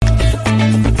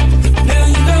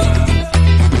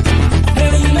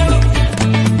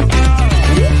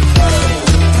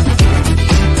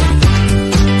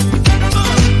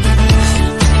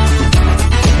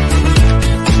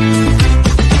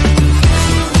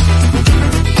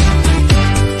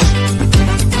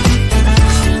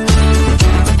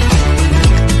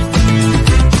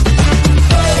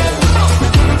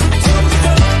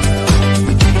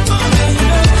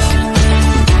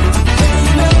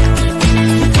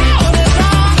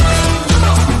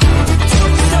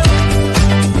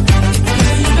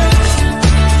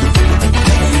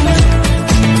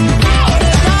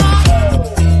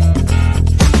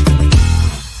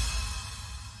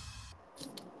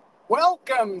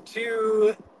listening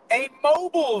to a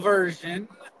mobile version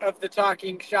of the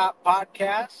Talking Shop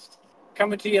podcast,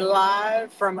 coming to you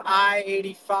live from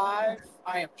I-85.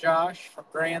 I am Josh from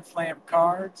Grand Slam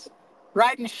Cards.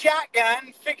 Riding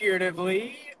shotgun,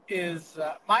 figuratively, is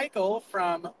Michael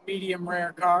from Medium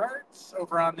Rare Cards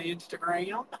over on the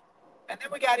Instagram. And then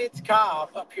we got It's Cobb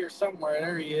up here somewhere.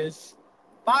 There he is.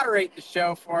 Moderate the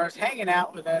show for us, hanging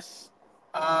out with us.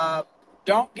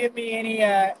 Don't give me any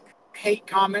hate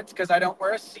comments because I don't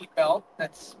wear a seatbelt.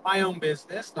 That's my own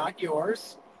business, not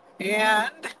yours.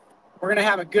 And we're going to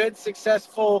have a good,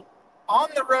 successful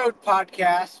on-the-road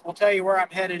podcast. We'll tell you where I'm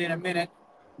headed in a minute.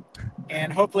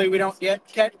 And hopefully we don't get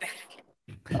then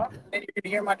you're going to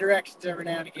hear my directions every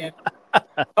now and again.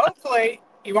 Hopefully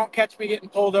you won't catch me getting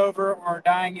pulled over or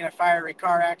dying in a fiery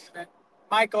car accident.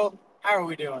 Michael, how are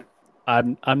we doing?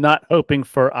 I'm not hoping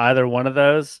for either one of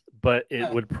those, but it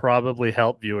would probably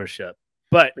help viewership.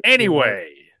 But anyway,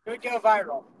 it would go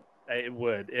viral. It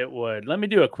would. Let me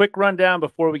do a quick rundown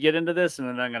before we get into this, and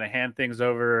then I'm going to hand things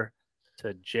over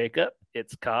to Jacob.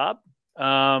 It's Cobb.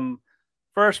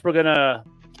 First, we're going to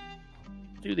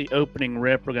do the opening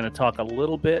rip. We're going to talk a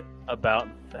little bit about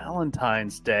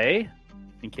Valentine's Day.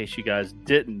 In case you guys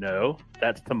didn't know,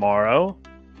 that's tomorrow.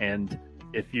 And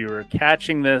if you're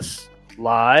catching this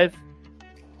live,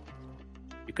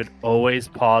 you could always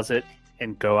pause it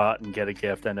and go out and get a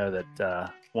gift. I know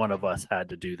that one of us had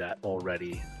to do that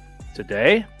already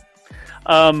today.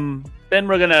 Then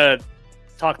we're going to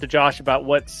talk to Josh about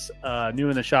what's new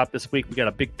in the shop this week. We got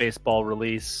a big baseball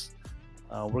release.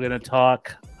 We're going to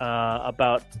talk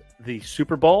about the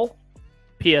Super Bowl,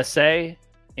 PSA,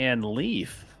 and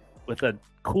Leaf with a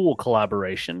cool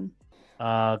collaboration.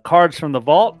 Cards from the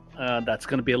vault. That's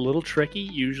going to be a little tricky.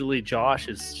 Usually Josh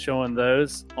is showing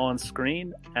those on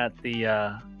screen at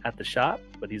the shop,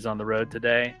 but he's on the road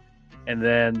today. And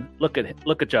then look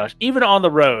at Josh. Even on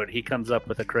the road, he comes up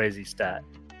with a crazy stat.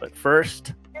 But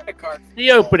first,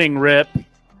 the opening rip.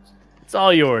 It's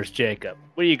all yours, Jacob.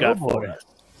 What do you got for us?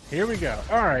 Here we go.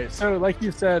 All right. So, like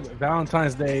you said,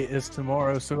 Valentine's Day is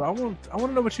tomorrow. So, I want to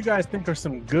know what you guys think are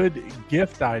some good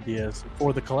gift ideas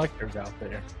for the collectors out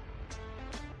there.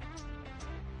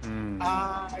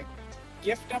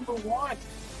 Gift number one.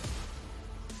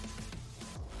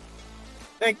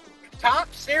 The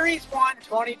top Series 1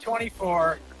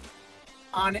 2024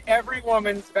 on every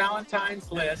woman's Valentine's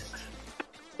list.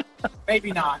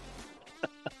 Maybe not.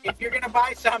 If you're going to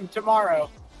buy something tomorrow,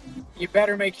 you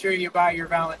better make sure you buy your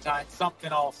Valentine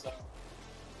something also.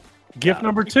 Gift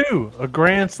number two, a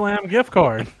Grand Slam gift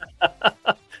card.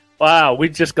 Wow,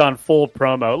 we've just gone full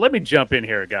promo. Let me jump in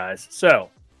here, guys.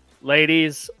 So,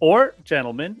 ladies or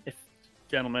gentlemen, if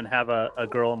gentlemen have a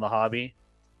girl in the hobby,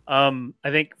 I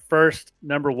think first,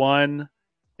 number one,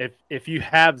 if you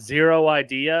have zero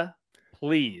idea,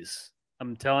 please,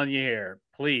 I'm telling you here,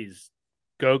 please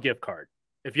go gift card.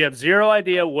 If you have zero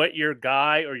idea what your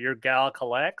guy or your gal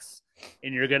collects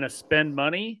and you're going to spend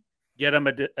money, get them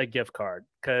a gift card,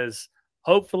 because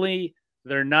hopefully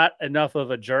they're not enough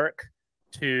of a jerk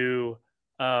to,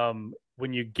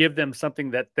 when you give them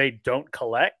something that they don't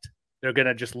collect, they're going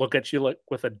to just look at you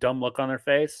with a dumb look on their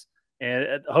face.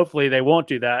 And hopefully they won't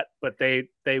do that, but they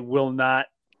will not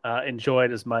enjoy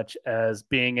it as much as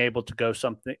being able to go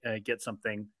get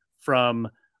something from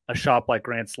a shop like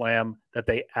Grand Slam that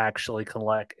they actually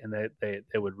collect and they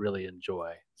would really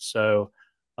enjoy. So,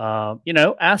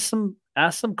 ask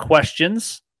some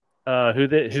questions,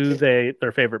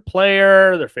 their favorite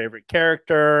player, their favorite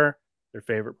character, their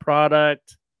favorite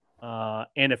product.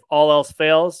 And if all else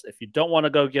fails, if you don't want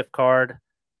to go gift card,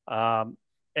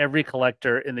 every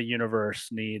collector in the universe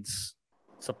needs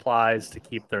supplies to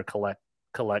keep their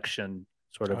collection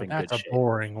sort of in good shape. That's a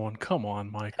boring one. Come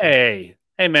on, Mike. Hey,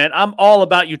 man, I'm all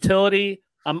about utility.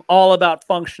 I'm all about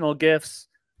functional gifts.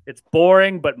 It's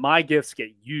boring, but my gifts get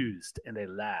used and they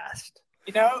last.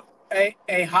 You know,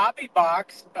 a hobby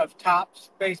box of Topps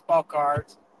baseball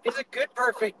cards is a good,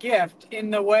 perfect gift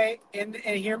and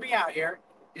hear me out here.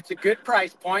 It's a good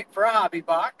price point for a hobby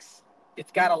box.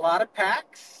 It's got a lot of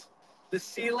packs. The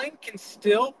ceiling can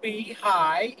still be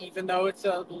high, even though it's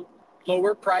a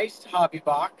lower priced hobby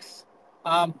box.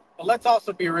 But let's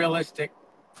also be realistic.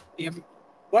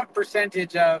 What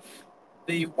percentage of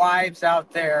the wives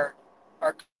out there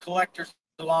are collectors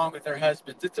along with their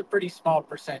husbands? It's a pretty small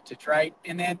percentage, right?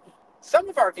 And then some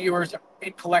of our viewers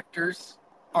and collectors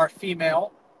are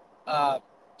female.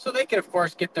 So they could, of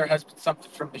course, get their husband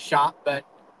something from the shop. But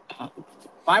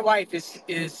my wife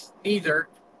is neither.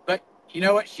 But you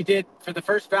know what she did for the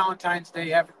first Valentine's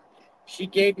Day ever? She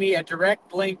gave me a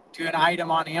direct link to an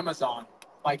item on Amazon.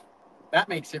 Like, that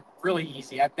makes it really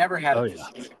easy. I've never had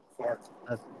this before.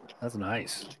 That's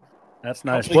nice. That's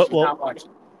nice. Hopefully she's Well, not watching.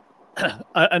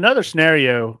 another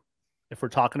scenario, if we're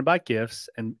talking about gifts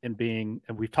and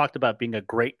we've talked about being a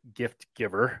great gift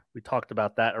giver. We talked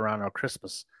about that around our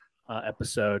Christmas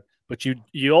episode. But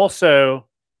you also,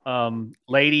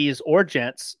 ladies or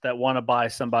gents that want to buy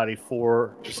somebody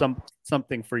for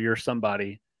something for your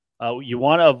somebody, you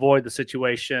want to avoid the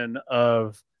situation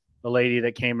of the lady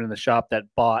that came in the shop that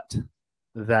bought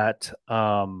that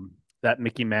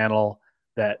Mickey Mantle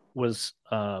that was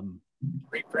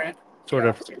Reprint. sort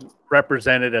of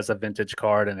represented as a vintage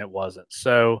card, and it wasn't.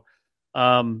 So,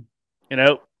 if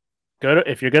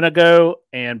you're gonna go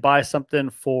and buy something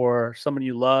for someone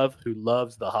you love who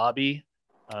loves the hobby,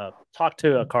 talk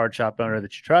to a card shop owner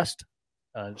that you trust.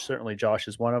 Certainly, Josh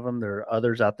is one of them. There are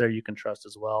others out there you can trust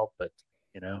as well. But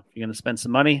if you're gonna spend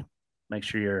some money, make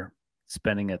sure you're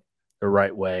spending it the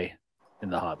right way in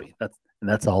the hobby.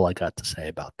 That's all I got to say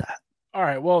about that. All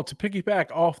right. Well, to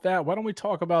piggyback off that, why don't we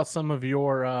talk about some of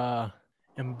your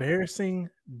embarrassing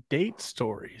date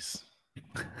stories?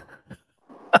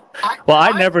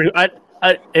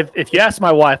 If you ask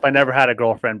my wife, I never had a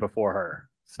girlfriend before her,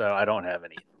 so I don't have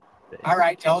any. All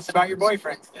right, tell us about your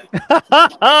boyfriends then.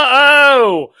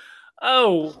 Oh,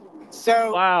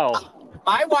 So wow.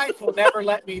 my wife will never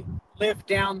let me live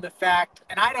down the fact,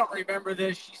 and I don't remember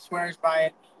this. She swears by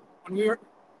it. When we were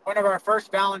one of our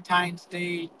first Valentine's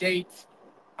Day dates,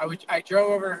 I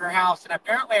drove over to her house, and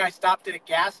apparently I stopped at a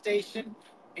gas station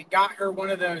and got her one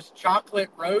of those chocolate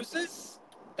roses.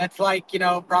 That's like,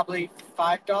 probably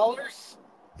 $5,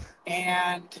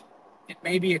 and it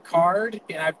may be a card,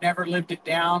 and I've never lived it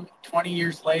down 20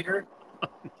 years later.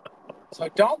 So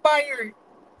don't buy your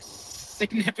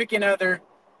significant other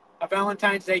a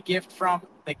Valentine's Day gift from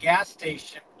the gas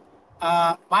station.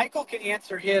 Michael can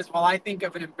answer his while I think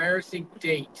of an embarrassing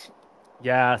date.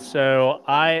 Yeah, so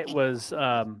I'd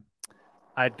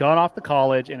gone off to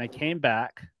college and I came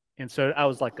back. And so I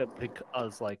was like at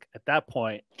that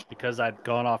point, because I'd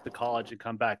gone off to college and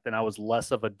come back, then I was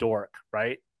less of a dork,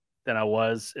 right? Than I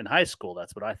was in high school.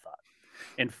 That's what I thought.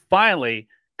 And finally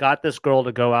got this girl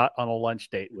to go out on a lunch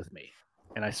date with me.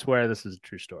 And I swear this is a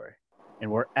true story. And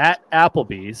we're at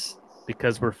Applebee's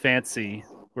because we're fancy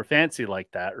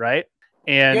like that, right?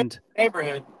 And good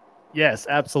neighborhood. Yes,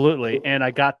 absolutely. And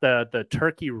I got the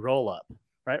turkey roll up,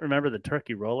 right? Remember the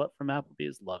turkey roll up from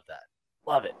Applebee's? Love that.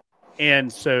 Love it.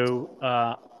 And so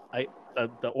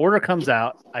the order comes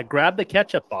out. I grab the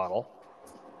ketchup bottle.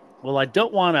 Well, I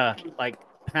don't want to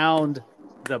pound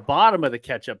the bottom of the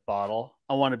ketchup bottle.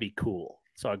 I want to be cool.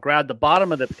 So I grab the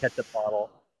bottom of the ketchup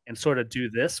bottle and sort of do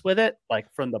this with it,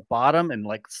 from the bottom, and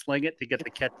sling it to get the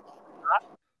ketchup.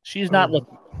 She's not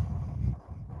looking.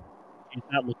 She's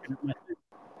not looking at my food.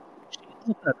 She's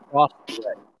looking across the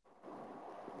way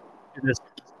to this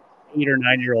 8 or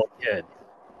 9-year-old kid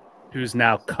who's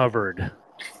now covered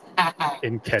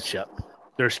in ketchup.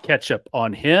 There's ketchup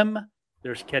on him.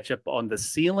 There's ketchup on the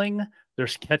ceiling.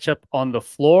 There's ketchup on the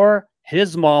floor.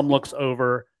 His mom looks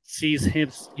over, sees him.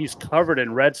 He's covered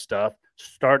in red stuff,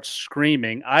 starts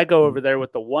screaming. I go over there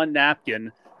with the one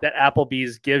napkin that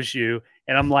Applebee's gives you,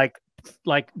 and I'm like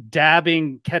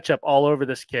dabbing ketchup all over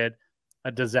this kid.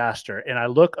 A disaster. And I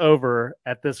look over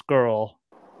at this girl,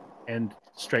 and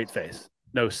straight face,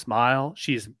 no smile.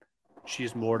 She's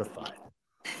mortified.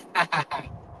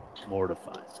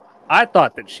 Mortified. I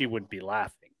thought that she would be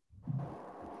laughing,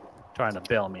 trying to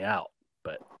bail me out,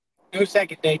 but no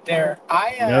second date there.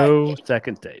 No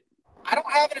second date. I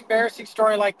don't have an embarrassing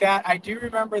story like that. I do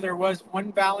remember there was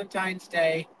one Valentine's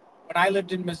Day when I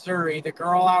lived in Missouri. The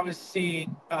girl I was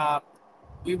seeing,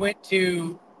 we went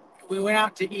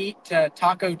out to eat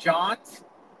Taco John's,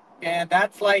 and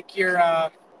that's like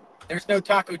there's no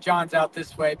Taco John's out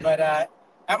this way, but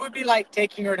that would be like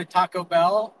taking her to Taco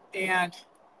Bell. And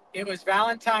it was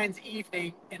Valentine's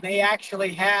evening, and they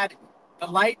actually had the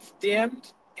lights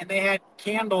dimmed, and they had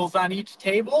candles on each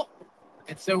table.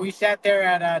 And so we sat there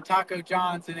at Taco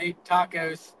John's and ate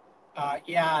tacos.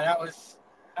 That was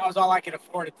all I could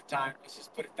afford at the time. Let's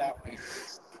just put it that way.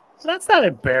 That's not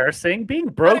embarrassing. Being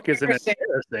broke isn't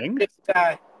embarrassing.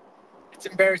 It's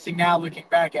embarrassing now looking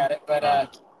back at it,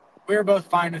 but we were both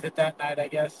fine with it that night, I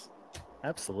guess.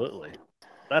 Absolutely.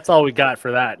 That's all we got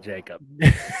for that, Jacob.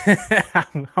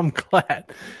 I'm glad.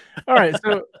 All right,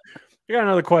 so I got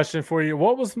another question for you.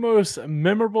 What was the most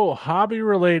memorable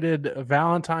hobby-related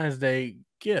Valentine's Day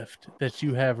gift that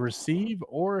you have received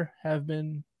or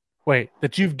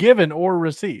that you've given or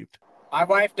received? My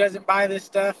wife doesn't buy this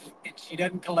stuff, and she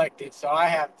doesn't collect it, so I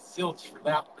have zilch for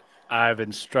that one. I've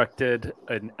instructed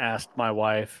and asked my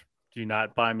wife, do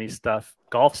not buy me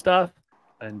golf stuff,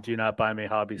 and do not buy me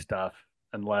hobby stuff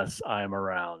unless I'm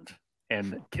around.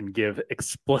 and can give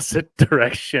explicit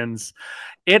directions.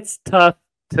 It's tough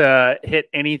to hit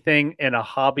anything in a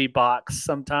hobby box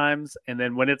sometimes, and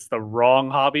then when it's the wrong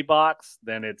hobby box,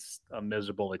 then it's a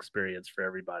miserable experience for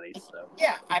everybody. So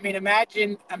Yeah, I mean,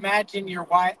 imagine your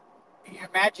wife.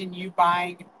 Imagine you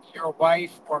buying your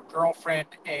wife or girlfriend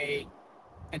an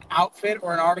outfit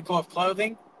or an article of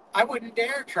clothing. I wouldn't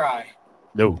dare try.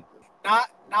 no, Not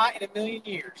in a million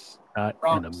years. not in a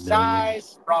Wrong million.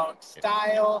 size, wrong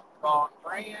style, wrong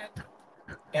brand.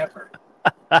 Never.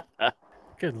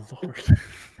 Good Lord.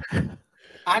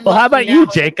 Well, how about you,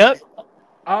 Jacob?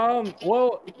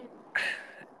 Well,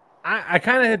 I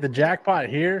kind of hit the jackpot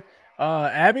here.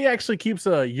 Abby actually keeps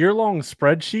a year-long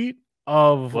spreadsheet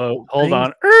of Whoa, hold things.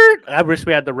 on. I wish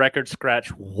we had the record scratch.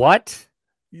 What?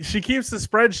 She keeps a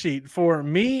spreadsheet for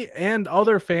me and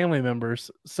other family members,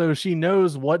 so she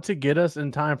knows what to get us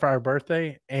in time for our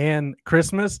birthday and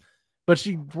Christmas. But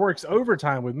she works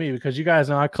overtime with me because you guys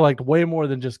know I collect way more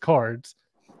than just cards.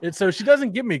 So she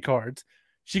doesn't give me cards.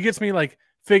 She gets me like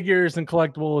figures and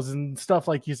collectibles and stuff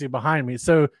like you see behind me.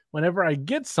 So whenever I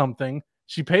get something,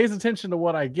 she pays attention to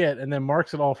what I get and then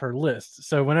marks it off her list.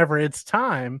 So whenever it's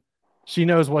time, she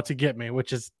knows what to get me,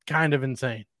 which is kind of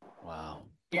insane. Wow.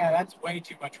 Yeah, that's way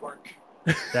too much work.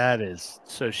 That is.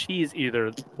 So she's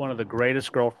either one of the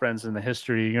greatest girlfriends in the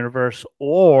history of the universe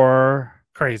or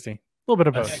Crazy. A little bit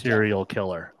of a both. serial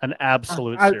killer. An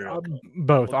absolute serial killer.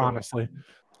 Both, honestly.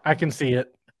 I can see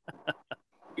it.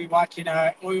 We'll be watching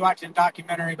a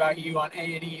documentary about you on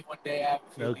A&E one day. I have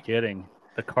a No feeling. kidding.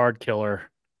 The card killer.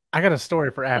 I got a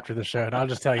story for after the show, and I'll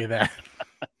just tell you that.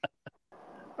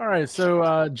 All right,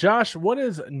 so Josh, what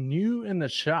is new in the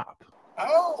shop?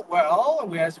 Oh,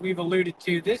 well, as we've alluded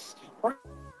to, this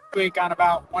week on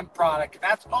about one product. And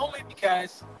that's only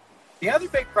because the other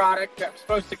big product that was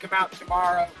supposed to come out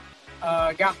tomorrow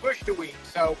got pushed a week.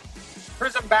 So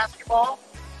Prism Basketball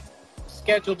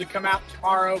scheduled to come out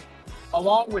tomorrow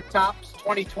along with Topps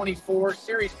 2024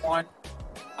 Series 1.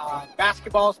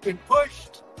 Basketball's been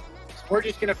pushed. So we're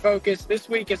just going to focus. This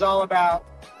week is all about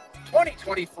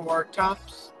 2024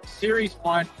 Topps Series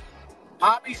 1.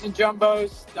 Hobbies and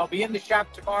jumbos, they'll be in the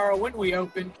shop tomorrow when we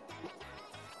open.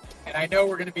 And I know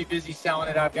we're going to be busy selling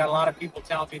it. I've got a lot of people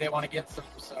telling me they want to get some.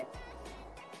 So,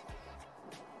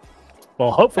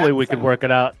 Well, hopefully we can work it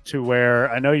out to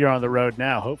where I know you're on the road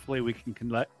now. Hopefully we can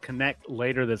connect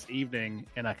later this evening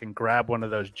and I can grab one of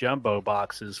those jumbo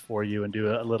boxes for you and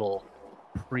do a little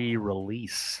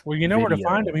pre-release. Well, you know where to video.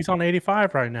 find him. He's on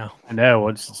 85 right now. I know.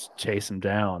 We'll just chase him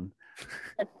down.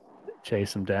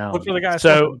 Chase him down. Look for the guy.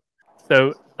 So,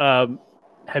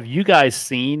 have you guys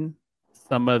seen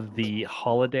some of the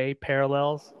holiday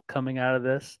parallels coming out of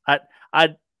this? I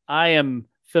am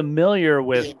familiar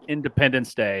with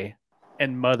Independence Day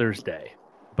and Mother's Day,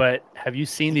 but have you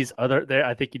seen these other? There,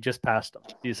 I think you just passed them.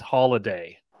 These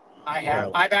holiday. I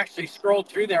have. I've actually scrolled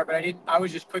through there, but I didn't. I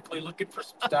was just quickly looking for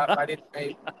some stuff. I didn't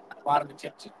pay a lot of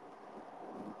attention.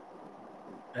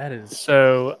 That is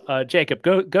So, Jacob,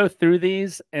 go through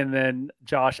these, and then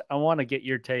Josh, I want to get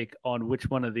your take on which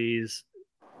one of these,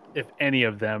 if any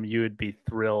of them, you would be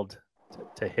thrilled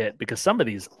to hit, because some of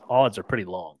these odds are pretty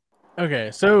long.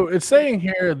 okay. So it's saying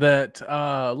here that,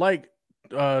 like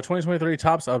 2023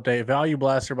 Topps update, value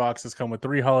blaster boxes come with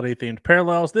 3 holiday themed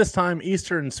parallels. This time,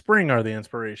 Easter and spring are the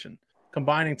inspiration.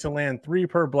 Combining to land 3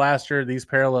 per blaster, these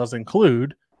parallels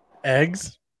include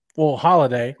eggs,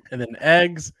 holiday, and then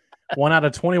eggs. 1 out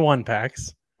of 21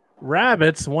 packs.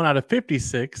 Rabbits, 1 out of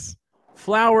 56.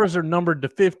 Flowers are numbered to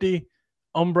 50.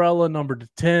 Umbrella numbered to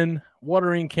 10.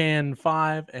 Watering can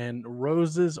 5. And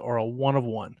roses are a 1 of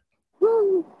 1.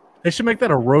 Woo! They should make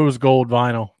that a rose gold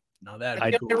vinyl. No, that'd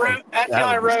be That's cool. the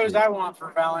kind of rose I want for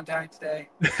Valentine's Day.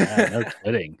 Yeah, no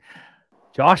kidding.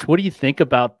 Josh, what do you think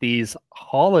about these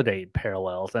holiday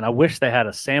parallels? And I wish they had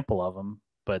a sample of them,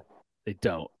 but they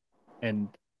don't. And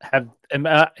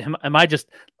am I just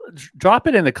drop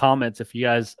it in the comments if you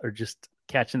guys are just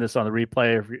catching this on the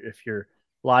replay, or if you're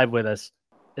live with us.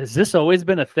 Has this always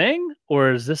been a thing,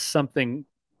 or is this something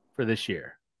for this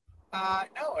year? No,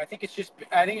 I think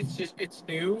it's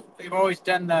new. They've always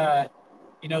done the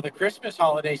Christmas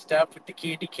holiday stuff with the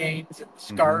candy canes and the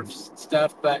scarves and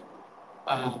stuff, but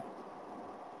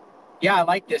yeah, I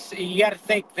like this. You got to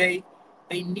think they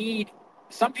need.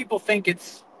 Some people think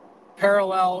it's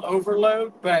parallel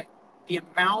overload, but the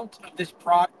amount of this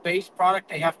base product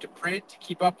they have to print to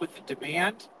keep up with the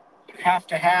demand, you have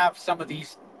to have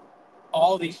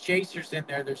all these chasers in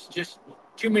there. There's just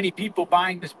too many people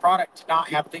buying this product to not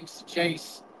have things to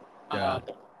chase. Yeah.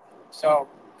 So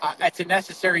it's a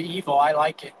necessary evil. I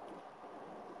like it.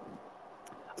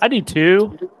 I do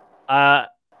too.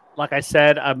 Like I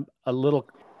said, I'm a little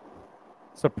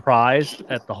surprised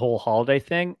at the whole holiday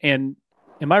thing. And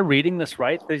am I reading this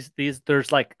right?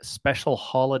 There's like special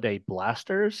holiday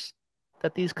blasters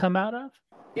that these come out of.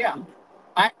 Yeah.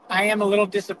 I am a little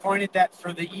disappointed that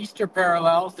for the Easter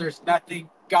parallels, there's nothing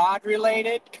God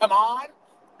related. Come on.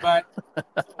 But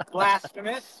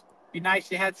blasphemous. Be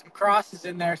nice you had some crosses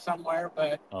in there somewhere,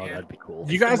 but Oh, that'd be cool.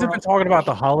 You guys have been talking about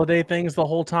the holiday things the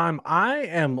whole time. I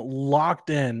am locked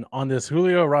in on this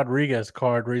Julio Rodriguez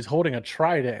card where he's holding a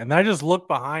trident, and I just look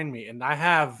behind me, and I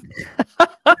have.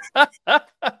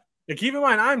 And keep in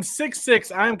mind, I'm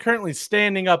 6'6". I am currently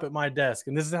standing up at my desk,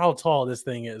 and this is how tall this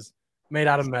thing is, made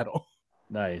out of metal.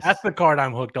 Nice. That's the card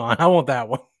I'm hooked on. I want that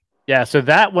one. Yeah, so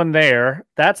that one there,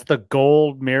 that's the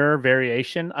gold mirror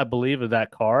variation, I believe, of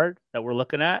that card that we're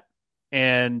looking at.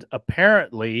 And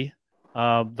apparently,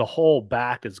 the whole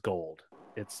back is gold.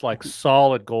 It's like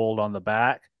solid gold on the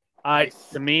back.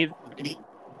 To me,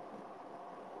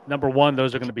 number one,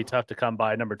 those are going to be tough to come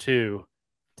by. Number two,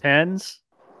 10s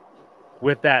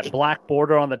with that black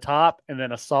border on the top and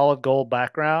then a solid gold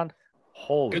background.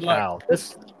 Holy cow.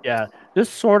 This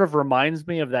sort of reminds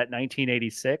me of that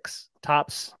 1986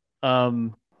 Topps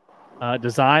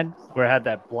design where it had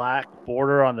that black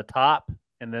border on the top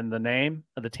and then the name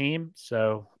of the team.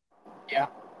 So, yeah,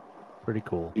 pretty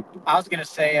cool. I was going to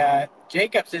say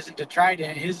Jacobs isn't a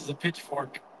trident. His is a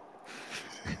pitchfork.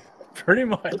 Pretty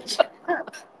much.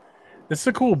 This is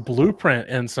a cool blueprint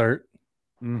insert.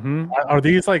 Mm-hmm. Are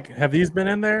these have these been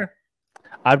in there?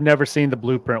 I've never seen the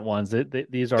blueprint ones.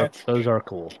 Those are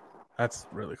cool. That's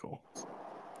really cool.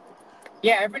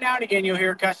 Yeah, every now and again you'll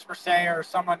hear a customer say, or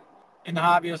someone in the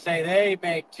hobby will say, they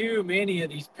make too many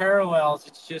of these parallels.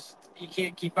 It's just, you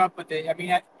can't keep up with it. I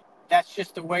mean, that's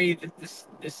just the way that this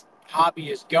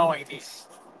hobby is going. These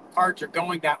cards are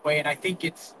going that way, and I think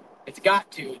it's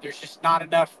got to. There's just not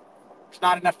enough. There's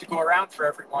not enough to go around for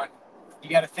everyone. You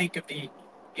got to think of the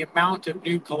amount of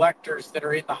new collectors that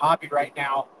are in the hobby right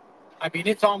now. I mean,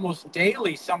 it's almost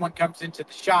daily someone comes into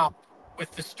the shop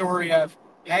with the story of,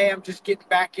 hey, I'm just getting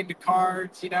back into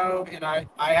cards, and I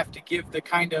have to give the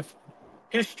kind of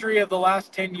history of the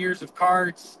last 10 years of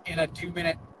cards in a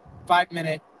 2-minute,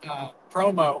 5-minute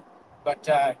promo.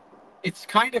 But it's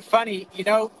kind of funny,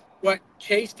 what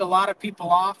chased a lot of people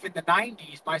off in the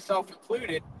 90s, myself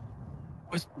included,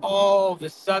 was all the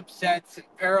subsets and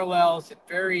parallels and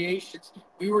variations.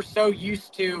 We were so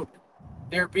used to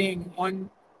there being one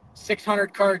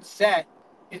 600 card set,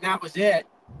 and that was it.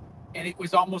 And it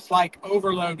was almost like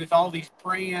overload with all these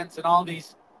brands and all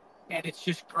these, and it's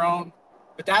just grown.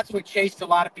 But that's what chased a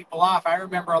lot of people off. I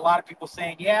remember a lot of people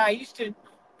saying, yeah, I used to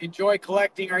enjoy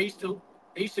collecting, or I used to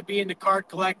be into card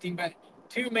collecting, but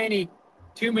too many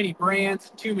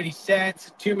brands, too many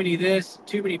sets, too many this,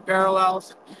 too many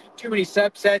parallels, too many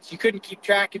subsets. You couldn't keep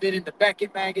track of it in the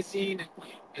Beckett magazine. And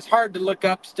it's hard to look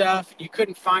up stuff, and you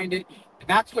couldn't find it. And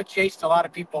that's what chased a lot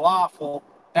of people off. Well,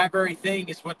 that very thing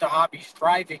is what the hobby's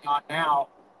thriving on now.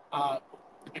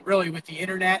 And really, with the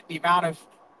internet, the amount of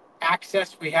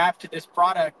access we have to this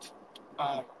product,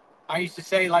 I used to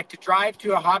say, like, to drive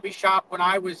to a hobby shop when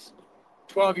I was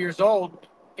 12 years old,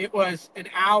 it was an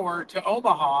hour to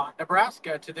Omaha,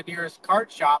 Nebraska, to the nearest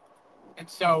card shop. And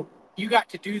so you got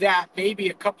to do that maybe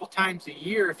a couple times a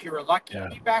year if you were lucky. Yeah.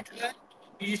 Back then,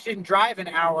 you just didn't drive an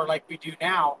hour like we do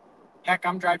now. Heck,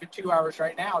 I'm driving 2 hours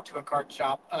right now to a card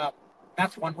shop.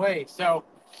 That's one way. So,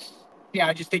 yeah,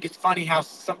 I just think it's funny how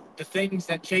some the things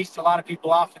that chased a lot of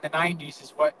people off in the 90s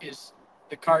is what is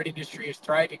the card industry is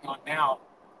thriving on now.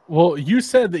 Well, you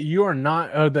said that you are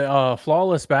not the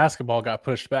Flawless Basketball got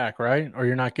pushed back, right? Or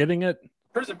you're not getting it?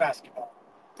 Prison Basketball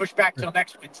pushed back till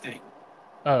next Wednesday.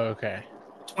 Oh, okay.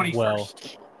 21st. Well,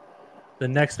 the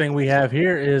next thing we have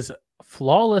here is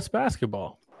Flawless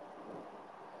Basketball,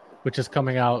 which is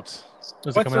coming out.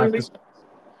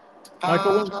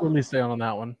 Michael, what's the release date on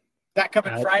that one? Is that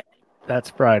coming Friday? That's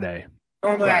Friday.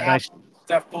 Normally I have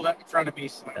stuff pulled up in front of me.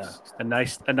 So a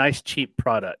nice cheap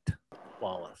product.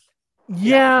 Flawless.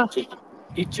 Yeah.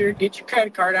 Get your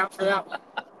credit card out for that one.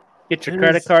 Get your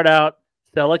credit card out.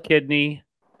 Sell a kidney.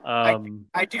 I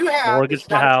do have. Mortgage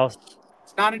the house.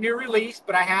 It's not a new release,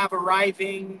 but I have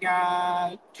arriving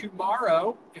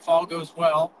tomorrow, if all goes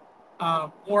well.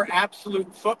 More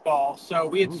Absolute Football. So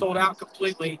we had sold out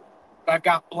completely. But I've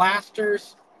got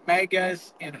blasters,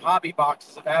 megas, and hobby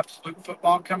boxes of Absolute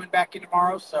Football coming back in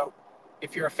tomorrow. So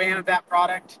if you're a fan of that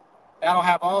product, that'll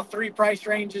have all three price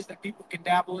ranges that people can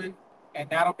dabble in. And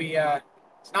that'll be,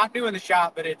 it's not new in the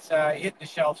shop, but it's hitting the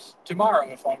shelves tomorrow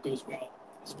if all goes well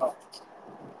as well.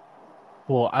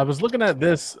 Well, I was looking at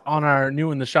this on our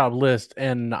new in the shop list,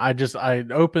 and I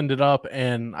opened it up,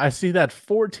 and I see that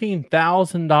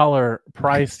 $14,000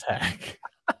 price tag.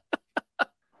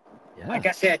 Yeah. Like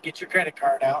I said, get your credit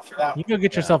card out for that You one. go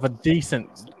get yourself a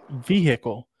decent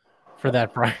vehicle for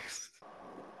that price.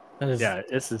 That is, Yeah,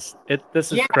 this is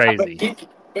Yeah, crazy.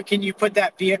 but can you put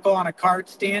that vehicle on a card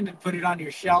stand and put it on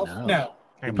your shelf? No.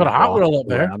 I can put a you Hot walk Wheel up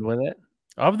there around with it.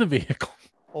 of the vehicle.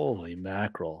 Holy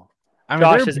mackerel! I mean,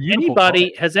 Josh, they're beautiful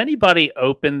cars. has anybody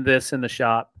opened this in the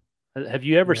shop? Have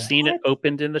you ever seen it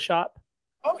opened in the shop?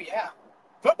 Oh yeah.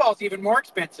 Football's even more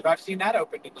expensive. I've seen that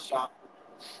opened in the shop.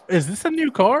 Is this a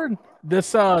new card?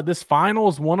 This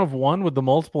finals 1 of 1 with the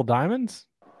multiple diamonds?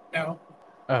 No.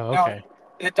 Oh, No. okay.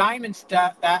 The diamond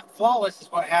stuff, that Flawless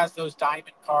is what has those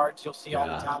diamond cards you'll see all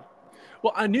the time.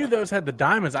 Well, I knew those had the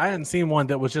diamonds. I hadn't seen one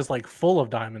that was just like full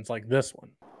of diamonds like this one.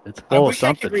 It's I full of wish I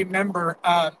something. could remember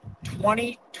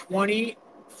 2020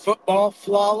 football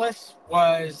Flawless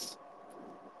was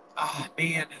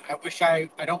man, I wish I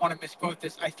don't want to misquote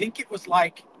this. I think it was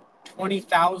like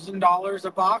 $20,000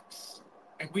 a box,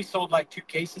 and we sold like 2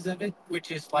 cases of it, which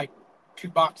is like 2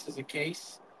 boxes a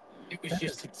case. It was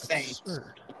just insane.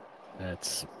 Absurd.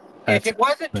 That's If it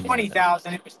wasn't bananas.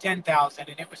 20,000, it was 10,000,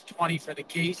 and it was 20 for the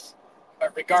case.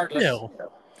 But regardless, Still.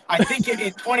 I think in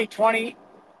 2020,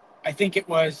 I think it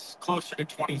was closer to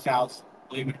 20,000.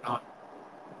 Believe it or not.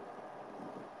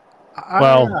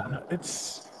 Well, it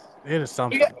is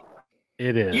something.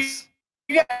 it is.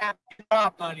 You got to have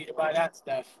job money to buy that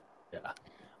stuff.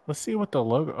 Let's see what the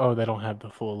logo. Oh, they don't have the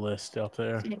full list up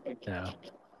there. Yeah.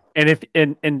 And if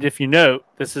you note,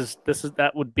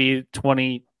 that would be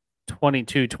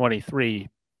 2022-23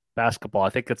 basketball. I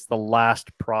think it's the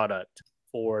last product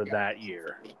for that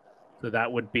year. So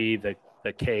that would be the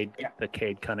Cade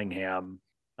Cunningham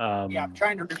I'm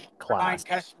trying to class. remind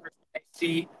customers I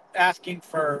see asking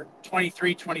for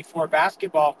 23-24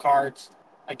 basketball cards.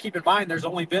 Keep in mind, there's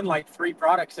only been like 3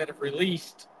 products that have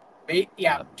released.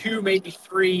 2, maybe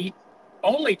 3.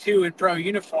 Only 2 in pro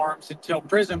uniforms until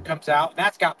Prism comes out, and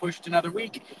that's got pushed another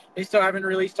week. They still haven't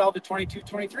released all the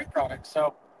 22-23 products.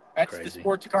 So that's Crazy. the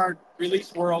sports card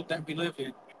release world that we live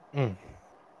in.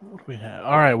 What do we have?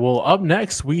 All right. Well, up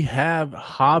next we have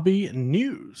hobby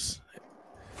news.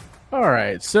 All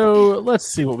right. So let's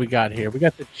see what we got here. We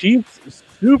got the Chiefs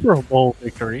Super Bowl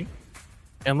victory,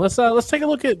 and let's take a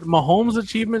look at Mahomes'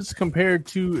 achievements compared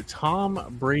to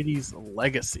Tom Brady's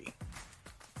legacy.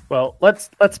 Well, let's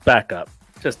back up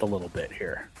just a little bit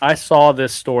here. I saw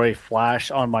this story flash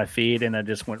on my feed, and I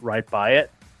just went right by it.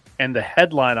 And the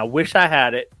headline, I wish I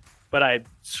had it, but I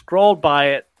scrolled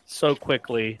by it so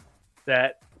quickly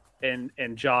that, and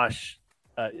Josh,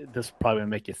 this will probably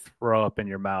make you throw up in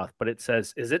your mouth, but it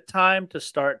says, "Is it time to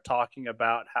start talking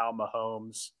about how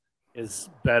Mahomes is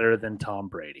better than Tom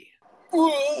Brady?"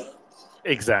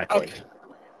 Exactly. Okay.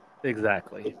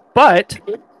 Exactly. But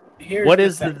Here's what the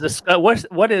is thing.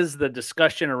 what is the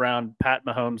discussion around Pat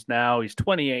Mahomes now? He's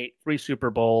 28, 3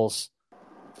 Super Bowls.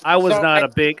 I wasn't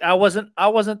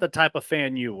the type of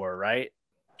fan you were, right,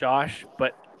 Josh?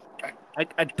 But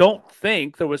I don't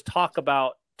think there was talk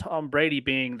about Tom Brady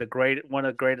being one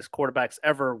of the greatest quarterbacks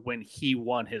ever when he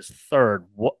won his 3rd,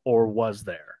 or was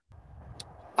there?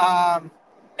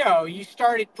 No, you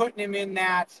started putting him in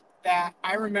that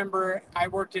I remember I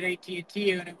worked at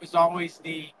AT&T, and it was always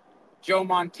the Joe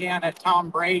Montana, Tom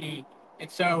Brady.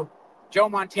 And so Joe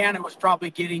Montana was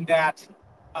probably getting that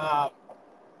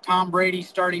Tom Brady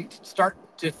start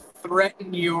to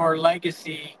threaten your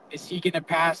legacy. Is he going to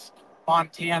pass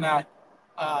Montana?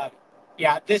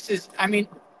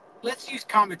 Let's use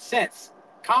common sense.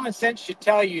 Common sense should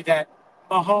tell you that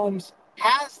Mahomes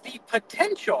has the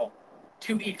potential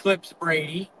to eclipse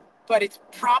Brady, but it's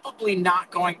probably not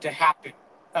going to happen.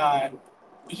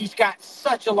 He's got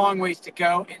such a long ways to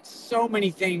go, and so many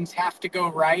things have to go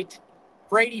right.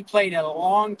 Brady played a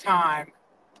long time.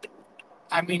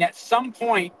 I mean, at some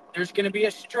point, there's going to be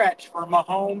a stretch for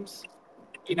Mahomes.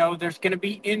 You know, there's going to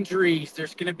be injuries.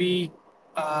 There's going to be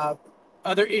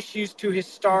other issues to his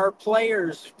star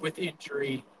players with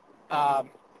injury.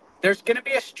 There's going to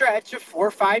be a stretch of 4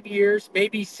 or 5 years,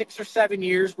 maybe 6 or 7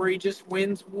 years where he just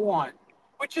wins one,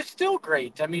 which is still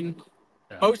great. I mean,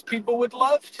 most people would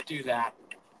love to do that.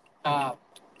 To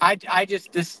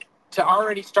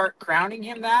already start crowning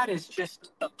him that is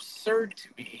just absurd to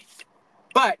me.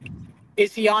 But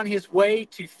is he on his way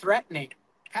to threatening?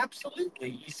 Absolutely.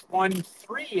 He's won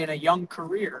 3 in a young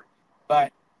career.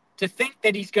 But to think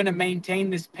that he's going to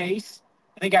maintain this pace,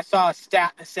 I think I saw a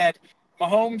stat that said,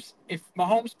 if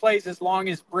Mahomes plays as long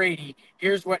as Brady,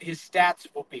 here's what his stats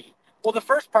will be. Well, the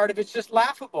first part of it's just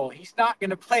laughable. He's not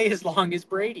going to play as long as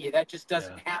Brady. That just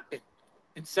doesn't happen.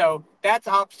 And so that's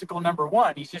obstacle number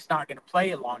 1. He's just not going to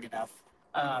play long enough.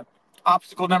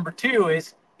 Obstacle number 2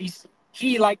 is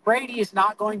he, like Brady, is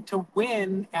not going to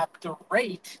win at the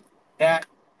rate that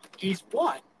he's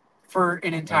won for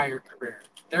an entire career.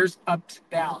 There's ups and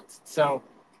downs. So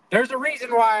there's a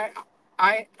reason why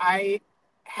I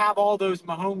have all those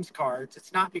Mahomes cards.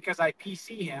 It's not because I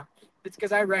PC him. It's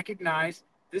because I recognize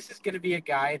this is going to be a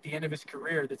guy at the end of his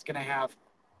career that's going to have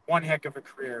one heck of a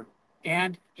career.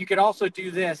 And you could also do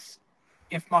this.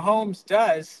 If Mahomes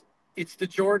does, it's the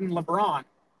Jordan LeBron.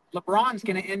 LeBron's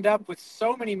going to end up with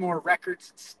so many more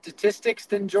records and statistics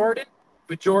than Jordan,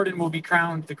 but Jordan will be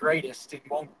crowned the greatest and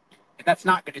that's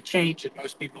not going to change in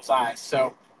most people's eyes.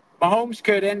 So Mahomes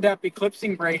could end up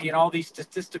eclipsing Brady in all these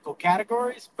statistical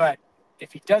categories, but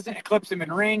if he doesn't eclipse him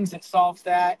in rings, it solves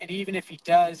that. And even if he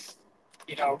does,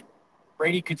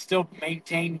 Brady could still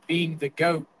maintain being the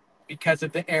GOAT because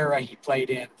of the era he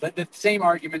played in. The same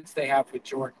arguments they have with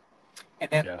Jordan. And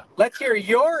then let's hear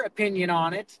your opinion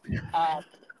on it.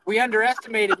 We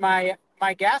underestimated my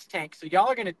gas tank, so y'all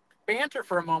are going to banter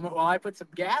for a moment while I put some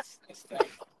gas in this thing.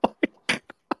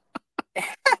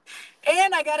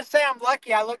 And I got to say, I'm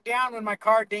lucky. I looked down when my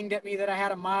car dinged at me that I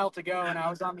had a mile to go, and I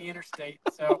was on the interstate.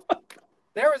 So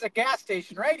there was a gas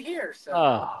station right here. So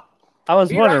I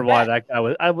was wondering why that guy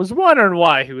was. I was wondering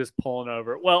why he was pulling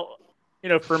over. Well,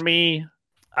 for me,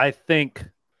 I think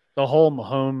the whole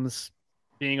Mahomes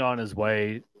being on his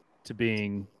way to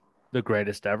being the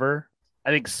greatest ever, I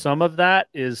think some of that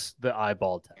is the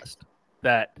eyeball test.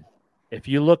 That if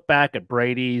you look back at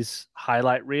Brady's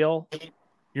highlight reel,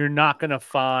 you're not going to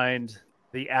find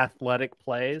the athletic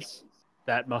plays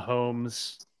that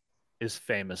Mahomes is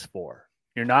famous for.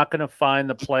 You're not going to find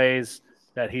the plays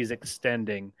that he's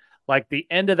extending. Like the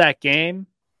end of that game,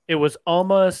 it was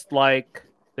almost like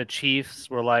the Chiefs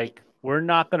were like, we're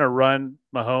not going to run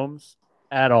Mahomes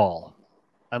at all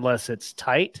unless it's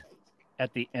tight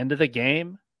at the end of the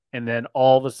game. And then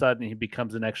all of a sudden he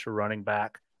becomes an extra running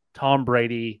back. Tom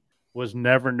Brady was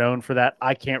never known for that.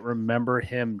 I can't remember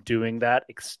him doing that,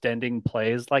 extending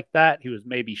plays like that. He was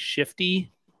maybe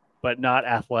shifty, but not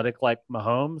athletic like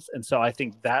Mahomes. And so I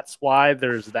think that's why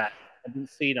there's that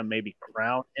tendency to maybe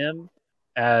crown him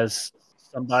as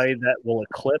somebody that will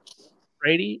eclipse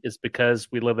Brady, is because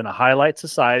we live in a highlight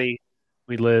society.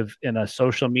 We live in a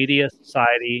social media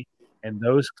society, and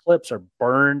those clips are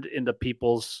burned into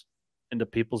people's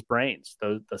brains.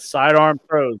 The sidearm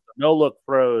throws, the no-look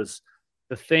throws,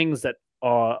 the things that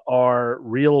are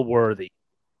real worthy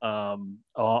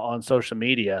on social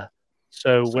media.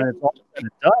 So when it's all said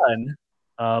and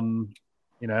done,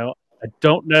 I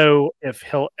don't know if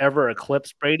he'll ever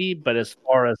eclipse Brady, but as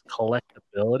far as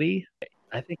collectability,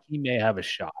 I think he may have a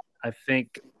shot. I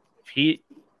think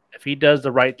if he does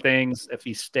the right things, if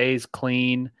he stays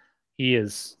clean, he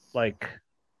is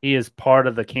part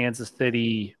of the Kansas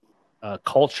City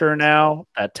culture now,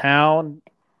 that town.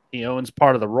 He owns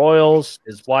part of the Royals.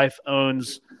 His wife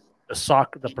owns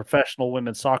the professional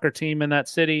women's soccer team in that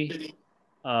city.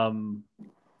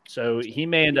 So he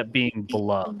may end up being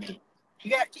beloved. You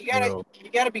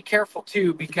got to be careful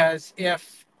too, because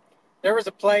if there was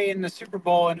a play in the Super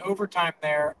Bowl in overtime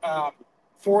there,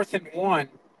 4th and 1,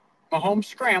 Mahomes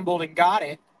scrambled and got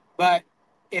it, but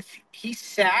if he's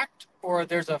sacked or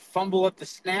there's a fumble at the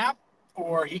snap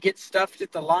or he gets stuffed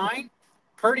at the line,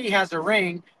 Purdy has a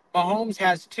ring, Mahomes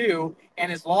has 2 and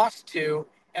has lost 2,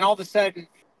 and all of a sudden,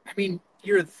 I mean,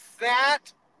 you're that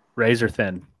razor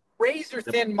thin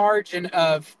margin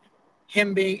of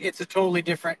him being, it's a totally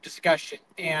different discussion.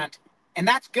 And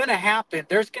that's going to happen.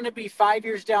 There's going to be 5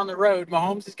 years down the road,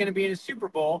 Mahomes is going to be in a Super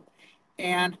Bowl,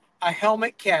 and a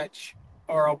helmet catch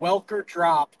or a Welker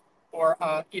drop or,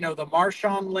 the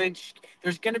Marshawn Lynch,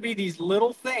 there's going to be these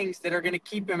little things that are going to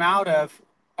keep him out of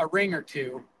a ring or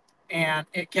 2. And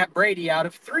it kept Brady out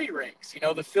of 3 rings,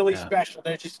 the Philly special.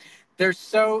 It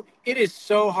is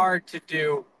so hard to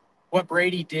do what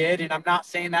Brady did. And I'm not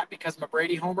saying that because I'm a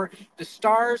Brady homer. The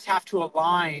stars have to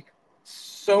align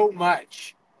so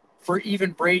much for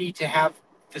even Brady to have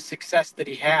the success that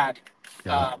he had.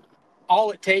 Yeah.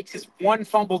 All it takes is one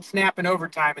fumbled snap in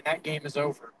overtime and that game is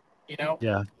over, Yeah,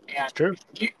 And it's true.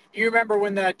 You remember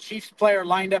when the Chiefs player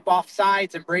lined up off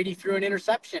sides and Brady threw an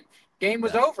interception? Game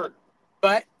was over,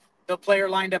 but the player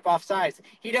lined up off sides.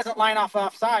 He doesn't line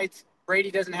off sides.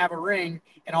 Brady doesn't have a ring,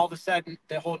 and all of a sudden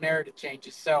the whole narrative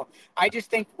changes. So I just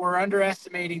think we're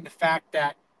underestimating the fact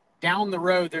that down the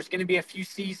road there's going to be a few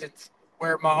seasons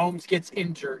where Mahomes gets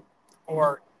injured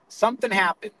or something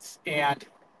happens, and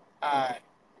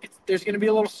there's going to be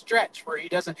a little stretch where he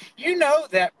doesn't.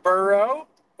 That Burrow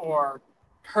or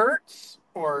Hurts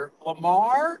or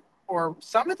Lamar or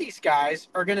some of these guys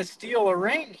are going to steal a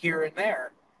ring here and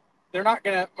there. They're not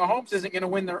going to – Mahomes isn't going to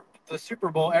win the Super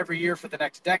Bowl every year for the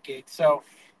next decade. So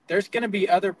there's going to be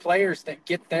other players that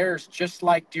get theirs just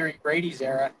like during Brady's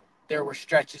era there were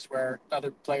stretches where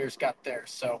other players got there.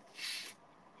 So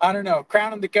I don't know.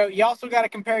 Crown him the GOAT. You also got to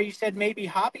compare, you said maybe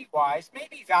hobby-wise,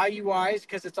 maybe value-wise,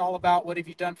 because it's all about what have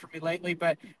you done for me lately.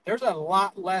 But there's a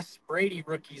lot less Brady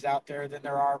rookies out there than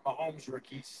there are Mahomes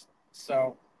rookies.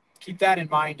 So keep that in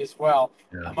mind as well.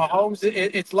 Yeah. Mahomes,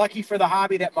 it's lucky for the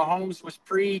hobby that Mahomes was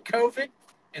pre-COVID.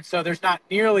 And so there's not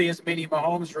nearly as many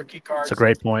Mahomes rookie cards. That's a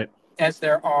great point. As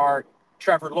there are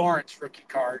Trevor Lawrence rookie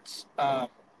cards.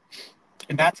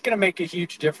 And that's going to make a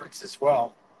huge difference as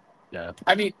well. Yeah.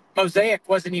 I mean, Mosaic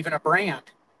wasn't even a brand.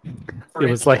 It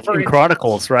was like in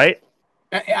Chronicles, right?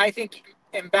 I think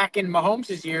back in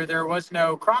Mahomes' year, there was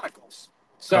no Chronicles.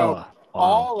 So wow.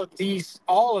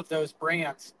 all of those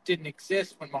brands didn't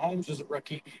exist when Mahomes was a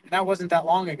rookie, and that wasn't that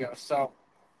long ago. So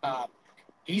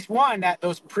he's one that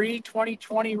those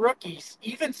pre-2020 rookies,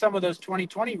 even some of those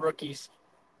 2020 rookies,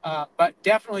 but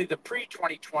definitely the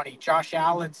pre-2020, Josh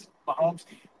Allen's, Mahomes,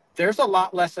 there's a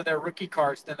lot less of their rookie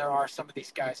cards than there are some of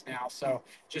these guys now. So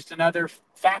just another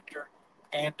factor.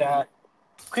 And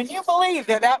can you believe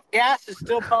that gas is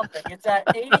still pumping? It's at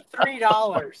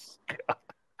 $83.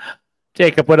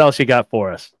 Jacob, what else you got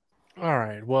for us? All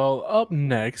right. Well, up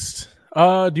next,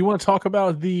 do you want to talk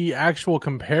about the actual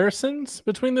comparisons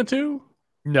between the two?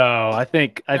 No, I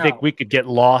think we could get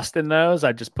lost in those.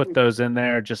 I just put those in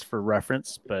there just for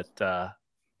reference, but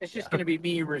it's just going to be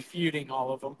me refuting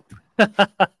all of them.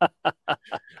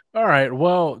 All right.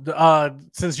 Well,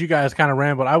 since you guys kind of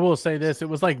rambled, I will say this. It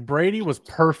was like Brady was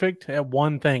perfect at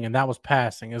one thing, and that was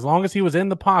passing. As long as he was in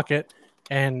the pocket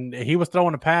and he was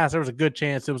throwing a pass, there was a good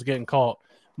chance it was getting caught.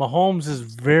 Mahomes is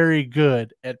very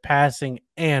good at passing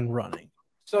and running.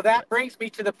 So that brings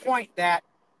me to the point that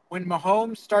when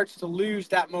Mahomes starts to lose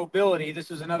that mobility,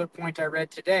 this was another point I read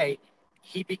today,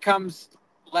 he becomes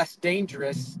less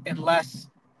dangerous and less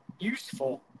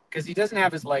useful because he doesn't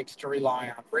have his legs to rely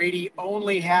on. Brady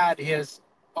only had his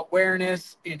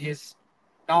awareness and his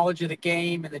knowledge of the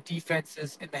game and the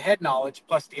defenses and the head knowledge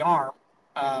plus the arm.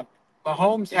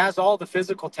 Mahomes has all the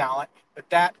physical talent, but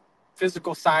that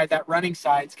physical side, that running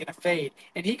side is going to fade.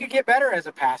 And he could get better as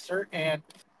a passer,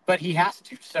 but he has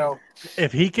to. So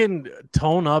if he can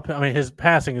tone up, I mean, his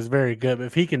passing is very good, but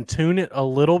if he can tune it a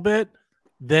little bit,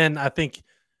 then I think,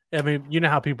 I mean, you know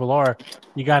how people are.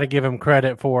 You got to give him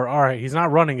credit for, all right, he's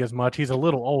not running as much. He's a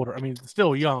little older. I mean,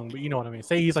 still young, but you know what I mean.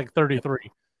 Say he's like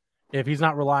 33. If he's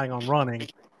not relying on running,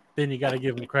 then you got to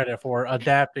give him credit for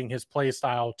adapting his play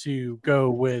style to go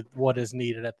with what is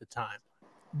needed at the time.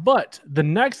 But the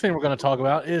next thing we're going to talk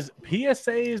about is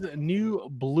PSA's new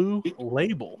blue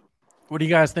label. What do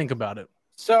you guys think about it?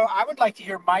 So I would like to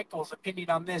hear Michael's opinion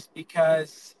on this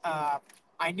because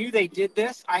I knew they did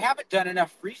this. I haven't done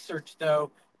enough research,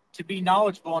 though, to be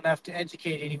knowledgeable enough to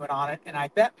educate anyone on it, and I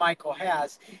bet Michael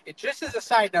has. And just as a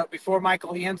side note, before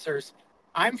Michael answers,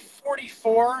 I'm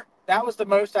 44. That was the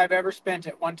most I've ever spent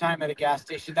at one time at a gas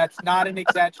station. That's not an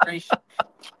exaggeration.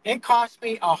 It cost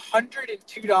me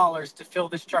 $102 to fill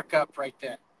this truck up right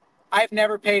then. I've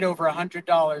never paid over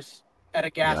 $100 at a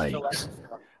gas filler.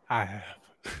 I have.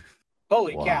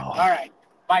 Holy cow. All right.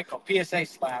 Michael, PSA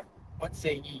slab. What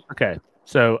say ye? Okay.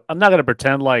 So I'm not going to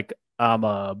pretend like I'm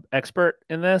an expert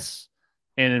in this.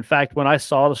 And in fact, when I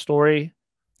saw the story,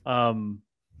 I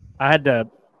had to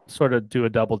sort of do a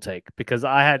double take because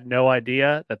I had no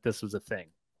idea that this was a thing.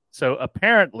 So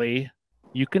apparently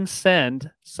you can send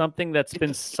something that's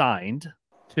been signed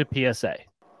to PSA.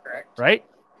 Correct. Right?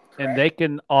 Correct. And they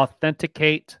can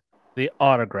authenticate the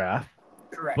autograph.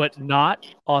 Correct. But not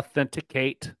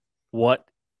authenticate what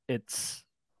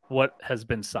has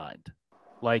been signed.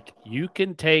 Like you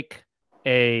can take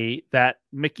that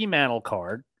Mickey Mantle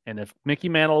card, and if Mickey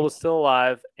Mantle was still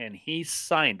alive and he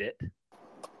signed it,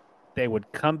 they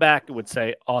would come back, it would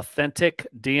say authentic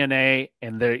DNA,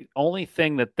 and the only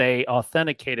thing that they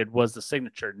authenticated was the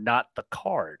signature, not the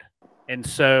card. And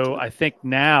so I think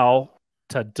now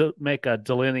to make a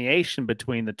delineation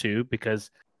between the two,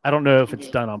 because I don't know if it's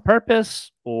done on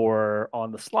purpose or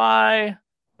on the sly,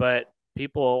 but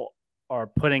people are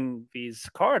putting these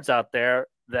cards out there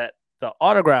that the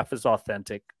autograph is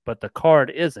authentic, but the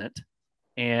card isn't.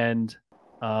 And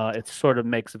it sort of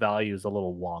makes values a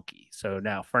little wonky. So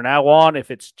now, from now on,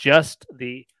 if it's just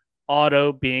the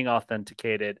auto being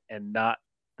authenticated and not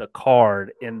the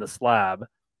card in the slab,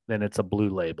 then it's a blue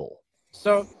label.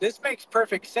 So this makes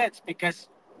perfect sense because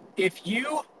if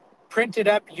you printed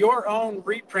up your own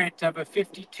reprint of a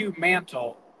 52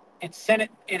 Mantle and sent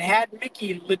it and had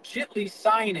Mickey legitly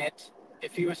sign it,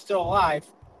 if he was still alive,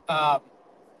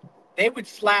 they would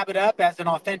slab it up as an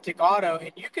authentic auto,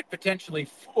 and you could potentially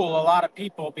fool a lot of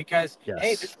people because,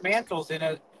 hey, this Mantle's in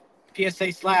a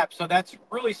PSA slab. So that's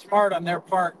really smart on their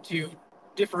part to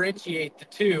differentiate the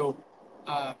two.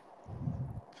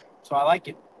 So I like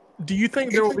it. Do you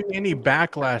think there will be any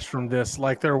backlash from this,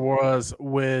 like there was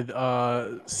with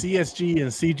CSG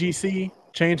and CGC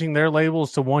changing their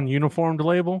labels to one uniformed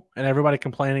label, and everybody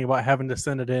complaining about having to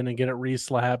send it in and get it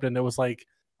re-slabbed, and it was like,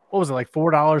 what was it, like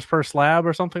 $4 per slab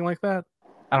or something like that?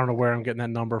 I don't know where I'm getting that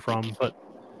number from, but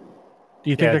do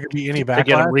you think there could be any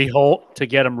backlash to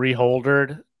get them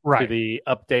reholdered right to the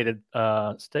updated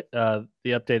the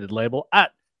updated label? I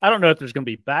don't know if there's going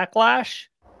to be backlash.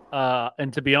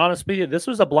 And to be honest with you, this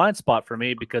was a blind spot for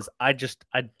me because I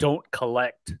don't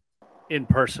collect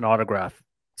in-person autograph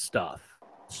stuff.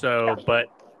 So, but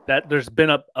that there's been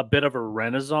a bit of a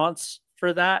renaissance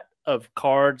for that of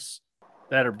cards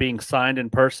that are being signed in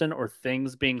person or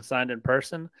things being signed in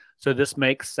person. So this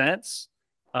makes sense.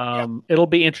 It'll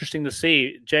be interesting to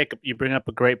see. Jacob, you bring up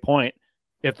a great point.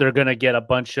 If they're going to get a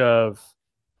bunch of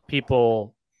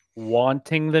people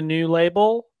wanting the new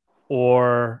label,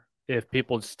 or if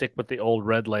people stick with the old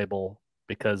red label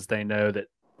because they know that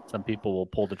some people will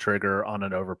pull the trigger on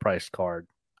an overpriced card.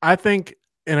 I think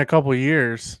in a couple of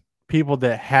years, people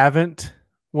that haven't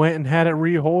went and had it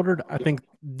reholdered, I think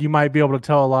you might be able to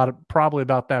tell probably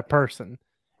about that person.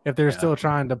 If they're still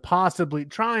trying to possibly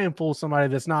try and fool somebody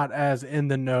that's not as in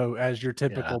the know as your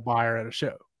typical buyer at a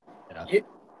show. Yeah.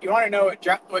 You want to know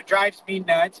what drives me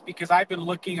nuts? Because I've been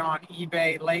looking on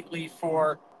eBay lately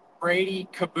for Brady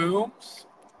Kabooms,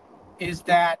 is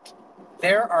that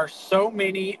there are so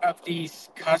many of these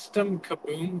custom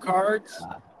Kaboom cards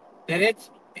that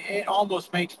it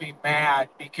almost makes me mad,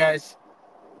 because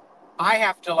I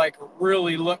have to like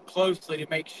really look closely to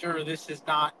make sure this is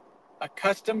not a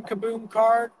custom Kaboom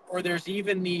card, or there's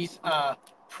even these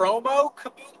promo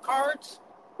Kaboom cards,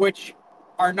 which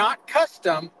are not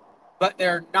custom, but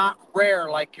they're not rare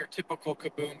like your typical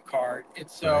Kaboom card. And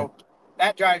so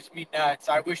that drives me nuts.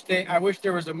 I wish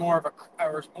there was more of a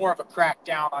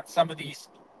crackdown on some of these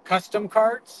custom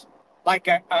cards. Like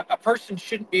a person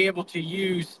shouldn't be able to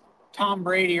use Tom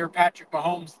Brady or Patrick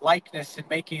Mahomes' likeness in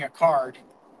making a card.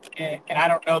 And I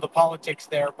don't know the politics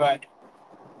there, but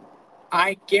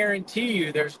I guarantee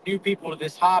you there's new people to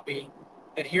this hobby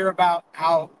that hear about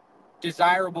how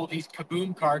desirable these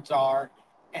Kaboom cards are,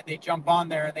 and they jump on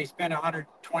there and they spend $120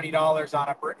 on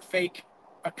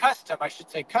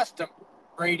a custom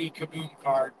Brady Kaboom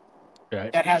card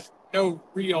that has no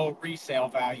real resale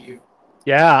value.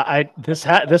 Yeah,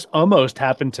 this almost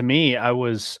happened to me. I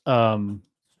was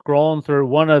scrolling through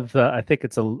one of the, I think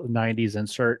it's a 90s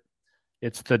insert.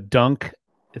 It's the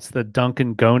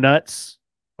Dunkin' Go Nuts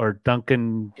or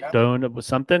Dunkin' Donut with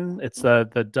something. It's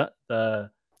the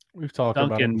we've talked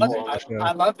Dunkin'. about it.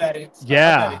 I love that insert.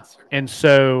 Yeah, and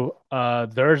so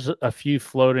there's a few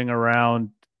floating around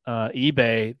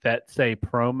eBay that say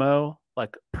promo,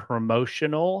 like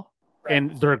promotional,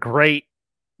 and they're great.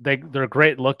 They're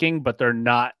great looking, but they're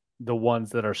not the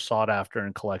ones that are sought after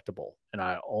and collectible. And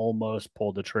I almost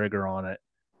pulled the trigger on it,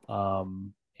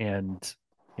 and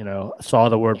saw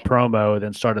the word promo,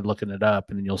 then started looking it up,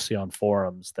 and then you'll see on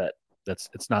forums that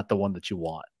it's not the one that you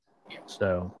want.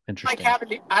 So interesting.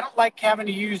 I don't like having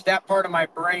to use that part of my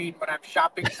brain when I'm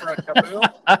shopping for a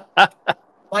Kaboom.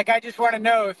 Like, I just want to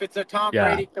know if it's a Tom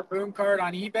Brady Kaboom card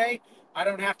on eBay. I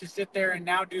don't have to sit there and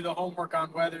now do the homework on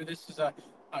whether this is a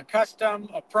custom,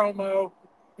 a promo,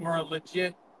 or a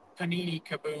legit Panini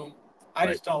Kaboom. I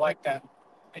just don't like that.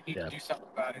 I need to do something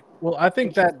about it. Well, I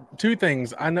think that two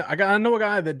things. I know a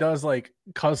guy that does like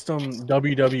custom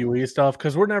WWE stuff,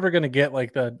 because we're never going to get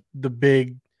like the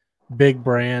big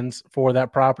brands for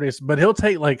that properties, but he'll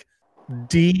take like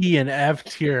D and F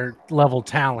tier level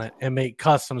talent and make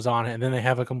customs on it, and then they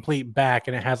have a complete back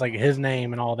and it has like his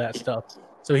name and all that stuff.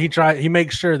 So he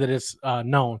makes sure that it's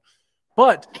known.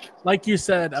 But like you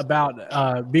said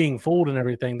about being fooled and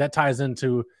everything, that ties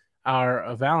into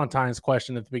our Valentine's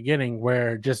question at the beginning,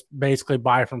 where just basically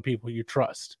buy from people you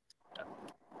trust.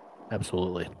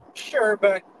 Absolutely. Sure,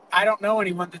 but I don't know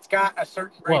anyone that's got a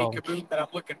certain Brady Kaboom that I'm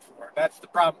looking for. That's the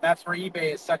problem. That's where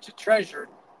eBay is such a treasure.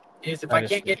 Is if I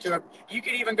can't get to you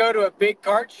can even go to a big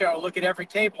card show, look at every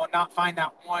table, and not find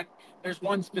that one. There's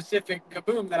one specific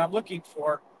Kaboom that I'm looking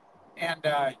for, and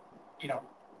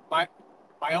my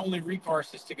only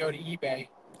recourse is to go to eBay.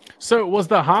 So was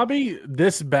the hobby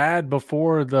this bad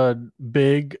before the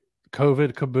big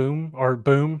COVID Kaboom or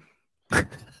boom?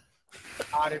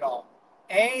 Not at all.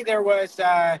 There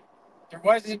wasn't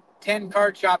 10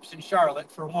 card shops in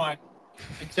Charlotte, for one,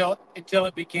 until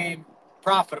it became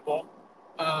profitable.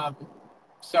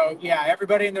 So yeah,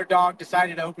 everybody and their dog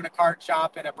decided to open a card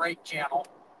shop and a break channel,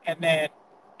 and then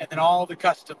all the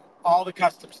custom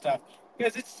stuff,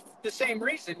 because it's the same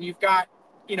reason. You've got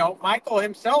Michael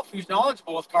himself, who's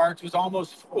knowledgeable with cards, was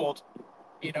almost fooled.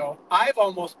 I've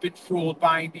almost been fooled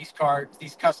buying these cards,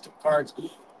 these custom cards.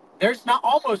 There's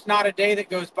almost not a day that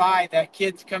goes by that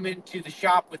kids come into the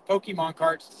shop with Pokemon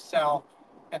cards to sell,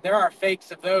 and there are fakes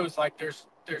of those like there's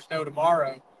no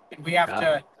tomorrow. And we have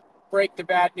to break the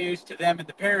bad news to them and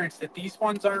the parents that these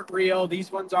ones aren't real,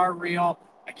 these ones are real.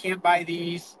 I can't buy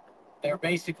these. They're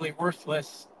basically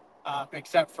worthless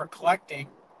except for collecting,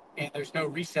 and there's no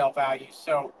resale value.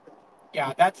 So,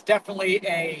 yeah, that's definitely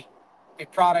a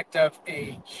product of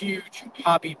a huge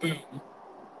hobby boom.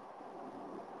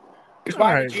 Because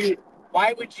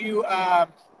why would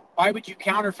you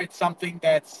counterfeit something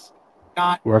that's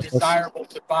not worthless, desirable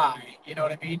to buy? You know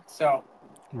what I mean? So,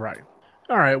 right.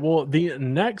 All right. Well, the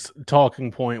next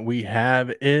talking point we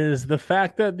have is the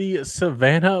fact that the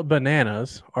Savannah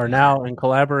Bananas are now in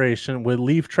collaboration with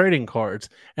Leaf Trading Cards.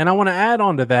 And I want to add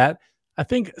on to that. I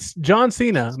think John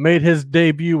Cena made his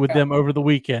debut with them over the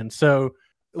weekend. So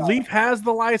Leaf has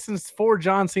the license for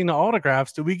John Cena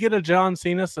autographs. Do we get a John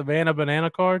Cena Savannah Banana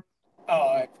card?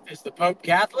 Is the Pope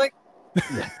Catholic?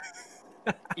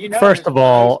 First of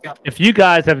all, if you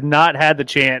guys have not had the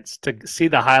chance to see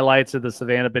the highlights of the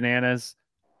Savannah Bananas,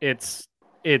 it's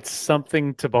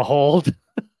something to behold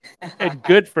and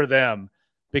good for them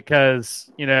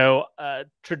because,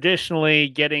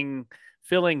 traditionally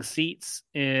filling seats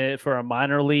for a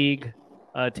minor league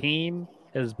team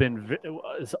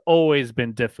has always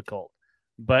been difficult.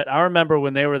 But I remember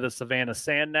when they were the Savannah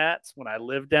Sand Gnats, when I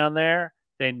lived down there,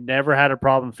 they never had a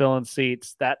problem filling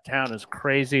seats. That town is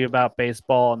crazy about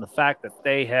baseball, and the fact that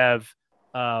they have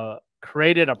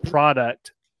created a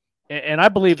product, and I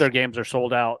believe their games are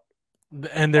sold out.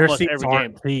 And their seats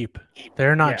aren't cheap.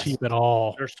 They're not cheap at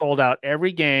all. They're sold out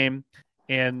every game,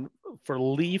 and for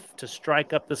Leaf to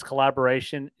strike up this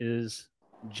collaboration is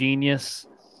genius.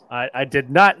 I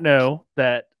did not know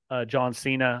that John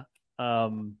Cena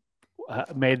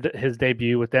made his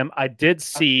debut with them. I did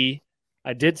see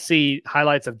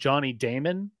highlights of Johnny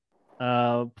Damon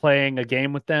playing a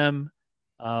game with them.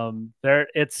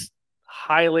 It's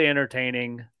highly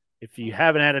entertaining. If you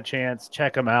haven't had a chance,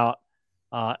 check them out.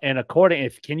 And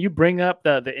can you bring up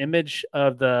the image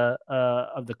of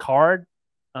the card?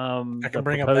 I can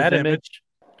bring up that image.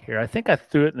 Here, I think I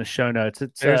threw it in the show notes.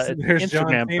 It's there's Instagram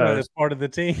John Cena post. as part of the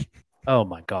team. Oh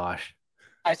my gosh!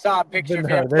 I saw a picture of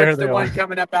him. That's the one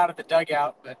coming up out of the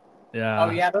dugout. But yeah, oh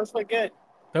yeah, those look good.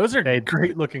 Those are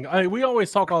great looking. We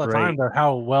always talk all the time about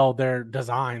how well their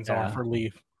designs are for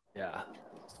Leaf. Yeah.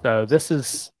 So this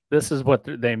is what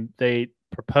they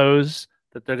propose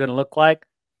that they're going to look like.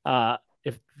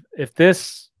 If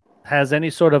this has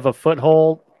any sort of a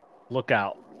foothold, look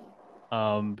out.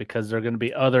 Because there are going to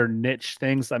be other niche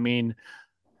things. I mean,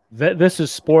 this is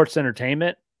sports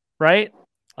entertainment, right?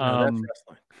 That's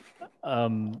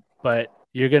wrestling. But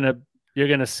you're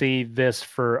gonna see this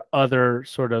for other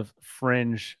sort of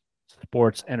fringe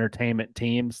sports entertainment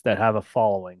teams that have a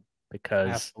following because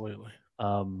absolutely,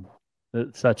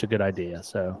 it's such a good idea.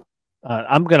 So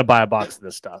I'm gonna buy a box of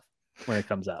this stuff when it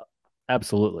comes out.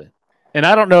 Absolutely. And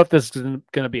I don't know if this is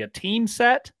going to be a team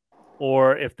set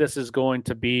or if this is going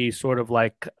to be sort of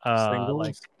like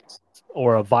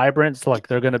or a Vibrance, like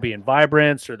they're going to be in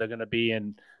Vibrance or they're going to be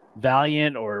in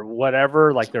Valiant or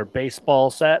whatever, like their baseball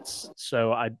sets.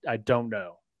 So I don't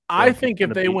know. I think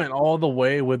if they went all the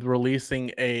way with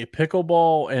releasing a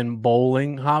pickleball and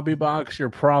bowling hobby box, you're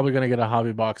probably going to get a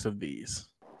hobby box of these.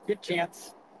 Good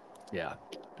chance. Yeah.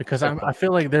 Because I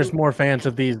feel like there's more fans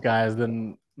of these guys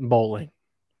than bowling.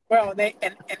 Well, they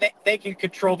can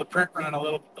control the print run a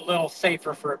little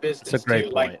safer for a business. That's a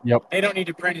great point. Yep. They don't need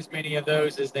to print as many of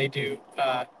those as they do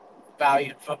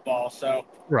Valiant football. So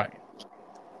right.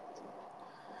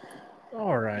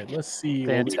 All right. Let's see.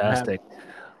 Fantastic.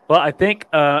 Well, I think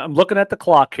I'm looking at the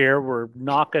clock here. We're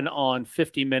knocking on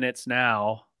 50 minutes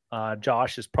now.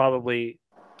 Josh is probably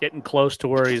getting close to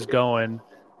where he's going.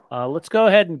 Let's go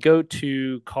ahead and go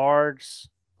to cards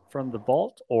from the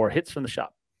vault or hits from the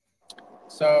shop.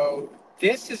 So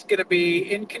this is going to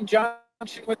be in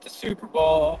conjunction with the Super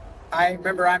Bowl. I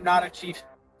remember I'm not a Chiefs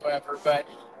whoever, but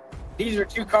these are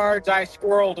two cards I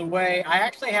squirreled away. I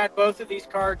actually had both of these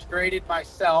cards graded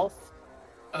myself.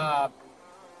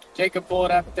 Jacob, pull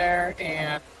it up there.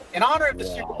 And in honor of the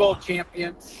Super Bowl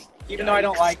champions, even though I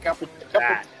don't like them,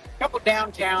 a couple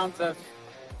downtowns of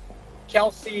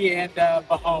Kelsey and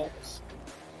Mahomes.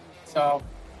 So,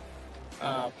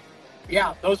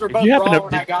 yeah, those were both raw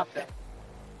when I got them.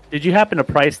 Did you happen to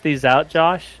price these out,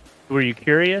 Josh? Were you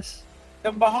curious?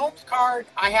 The Mahomes card,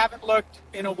 I haven't looked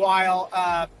in a while.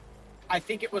 I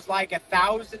think it was like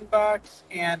 $1,000,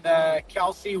 and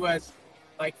Kelsey was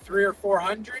like $300 or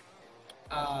 $400.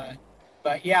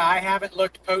 But yeah, I haven't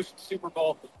looked post Super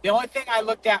Bowl. The only thing I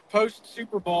looked at post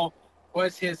Super Bowl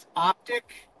was his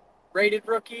optic rated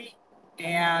rookie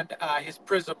and his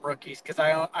Prism rookies, because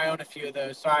I own a few of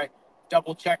those. So I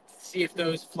double checked to see if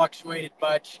those fluctuated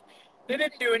much. They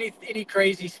didn't do any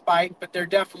crazy spike, but they're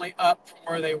definitely up from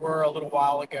where they were a little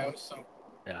while ago. So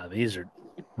Yeah, these are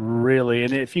really,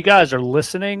 and if you guys are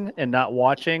listening and not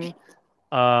watching,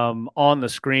 on the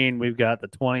screen we've got the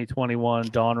 2021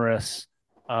 Donruss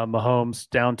Mahomes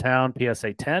downtown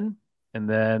PSA 10, and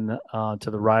then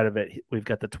to the right of it we've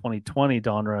got the 2020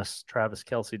 Donruss Travis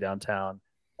Kelce downtown,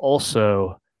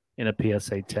 also in a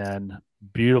PSA 10.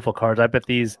 Beautiful cards. I bet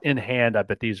these in hand. I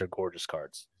bet these are gorgeous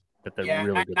cards. But they're yeah,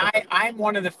 really good. I'm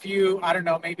one of the few. I don't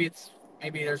know. Maybe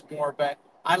there's more, but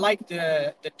I like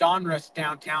the Donruss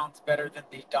downtowns better than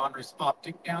the Donruss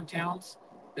optic downtowns.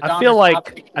 I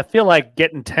feel like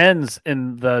getting 10s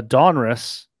in the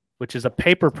Donruss, which is a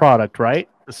paper product, right?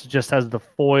 This just has the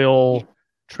foil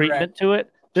treatment to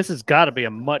it. This has got to be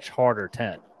a much harder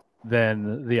 10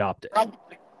 than the optic.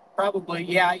 Probably,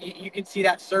 yeah. You can see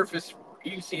that surface.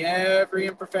 You can see every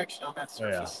imperfection on that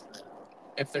surface,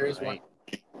 if there is one.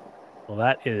 Well,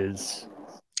 that is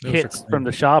hits from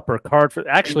the shop or card for.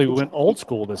 Actually, we went old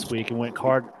school this week and went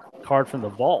card from the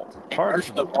vault. Card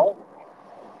from the vault.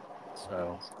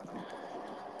 So,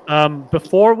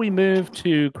 before we move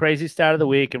to crazy stat of the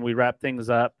week and we wrap things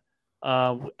up,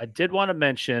 I did want to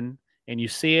mention, and you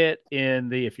see it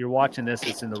if you're watching this,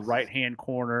 it's in the right-hand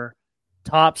corner,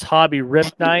 Topps Hobby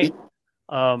Rip Night.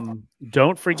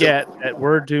 Don't forget that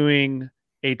we're doing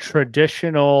a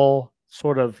traditional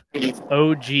sort of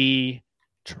OG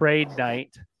trade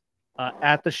night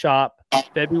at the shop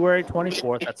February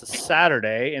 24th. That's a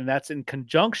Saturday, and that's in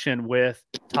conjunction with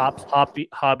Topps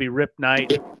Hobby Rip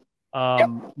Night.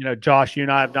 Josh, you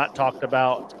and I have not talked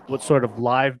about what sort of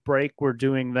live break we're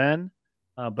doing then,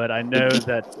 but I know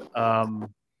that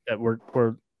that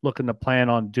we're looking to plan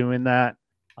on doing that.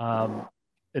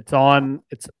 It's on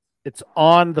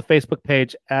the Facebook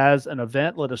page as an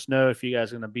event. Let us know if you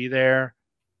guys are going to be there.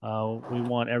 We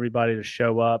want everybody to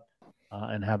show up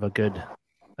and have a good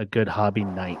hobby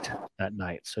night that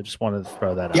night. So just wanted to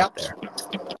throw that out there.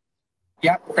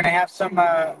 Yep, we're going to have some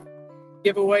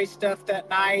giveaway stuff that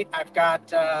night. I've got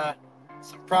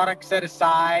some products set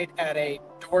aside at a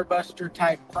doorbuster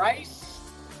type price.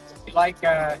 If you like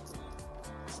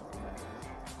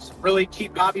some really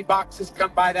cheap hobby boxes,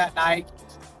 come by that night.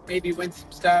 Maybe win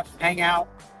some stuff, hang out,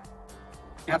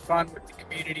 have fun with the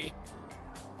community.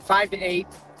 5 to 8,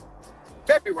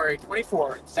 February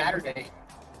 24th, Saturday.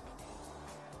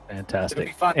 Fantastic. It'll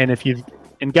be fun.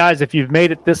 And guys, if you've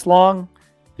made it this long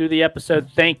through the episode,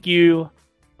 thank you.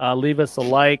 Leave us a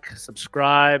like,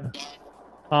 subscribe,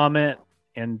 comment,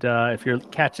 and if you're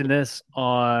catching this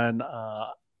on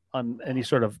any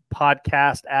sort of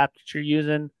podcast app that you're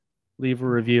using, leave a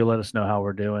review. Let us know how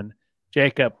we're doing.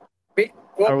 Jacob,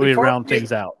 how are we round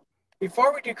things out?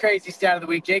 Before we do crazy stat of the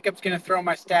week, Jacob's going to throw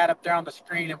my stat up there on the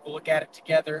screen, and we'll look at it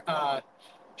together.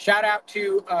 Shout out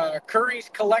to Curry's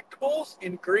Collectibles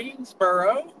in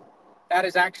Greensboro. That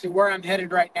is actually where I'm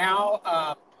headed right now.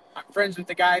 I'm friends with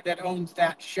the guy that owns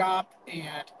that shop,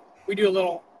 and we do a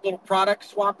little product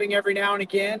swapping every now and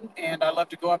again, and I love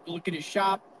to go up and look at his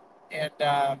shop. And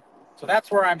so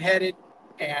that's where I'm headed,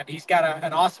 and he's got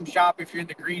an awesome shop. If you're in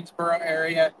the Greensboro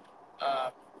area,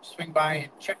 swing by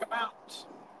and check him out.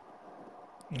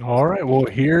 All right, well,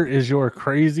 here is your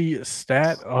crazy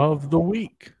stat of the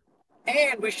week.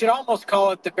 And we should almost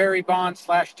call it the Barry Bonds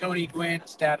 / Tony Gwynn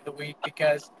stat of the week,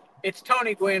 because it's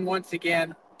Tony Gwynn once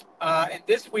again. And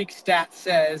this week's stat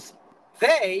says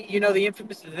they, the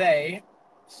infamous they,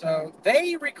 so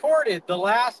they recorded the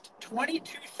last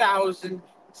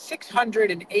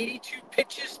 22,682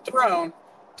 pitches thrown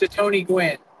to Tony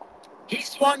Gwynn. He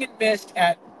swung and missed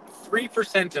at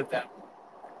 3% of them.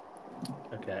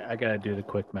 Okay, I gotta do the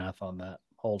quick math on that.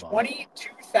 Hold on.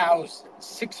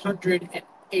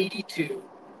 22,682.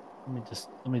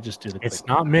 Let me just do the. It's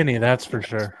not many, that's for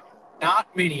sure.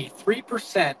 Not many.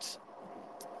 3%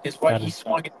 is what he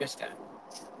swung and missed at.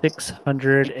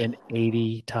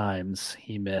 680 times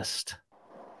he missed.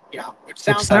 Yeah, which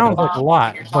sounds like a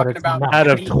lot, but it's not. Out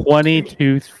of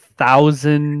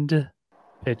 22,000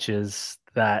 pitches,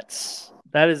 that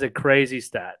is a crazy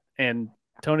stat. And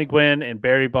Tony Gwynn and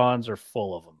Barry Bonds are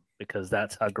full of them because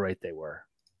that's how great they were.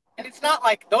 And it's not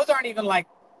like those aren't even like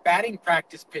batting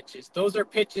practice pitches. Those are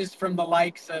pitches from the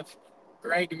likes of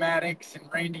Greg Maddux and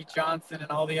Randy Johnson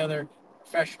and all the other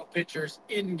professional pitchers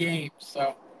in games.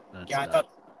 So I thought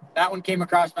that one came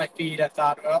across my feed. I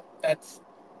thought, well, that's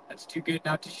too good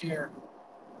not to share.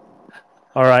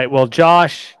 All right. Well,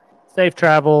 Josh, Safe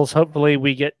travels. Hopefully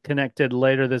we get connected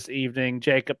later this evening.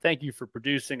 Jacob, thank you for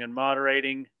producing and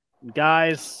moderating. And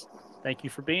guys, thank you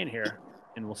for being here.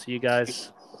 And we'll see you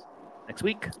guys next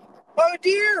week. Oh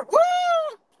dear! Woo!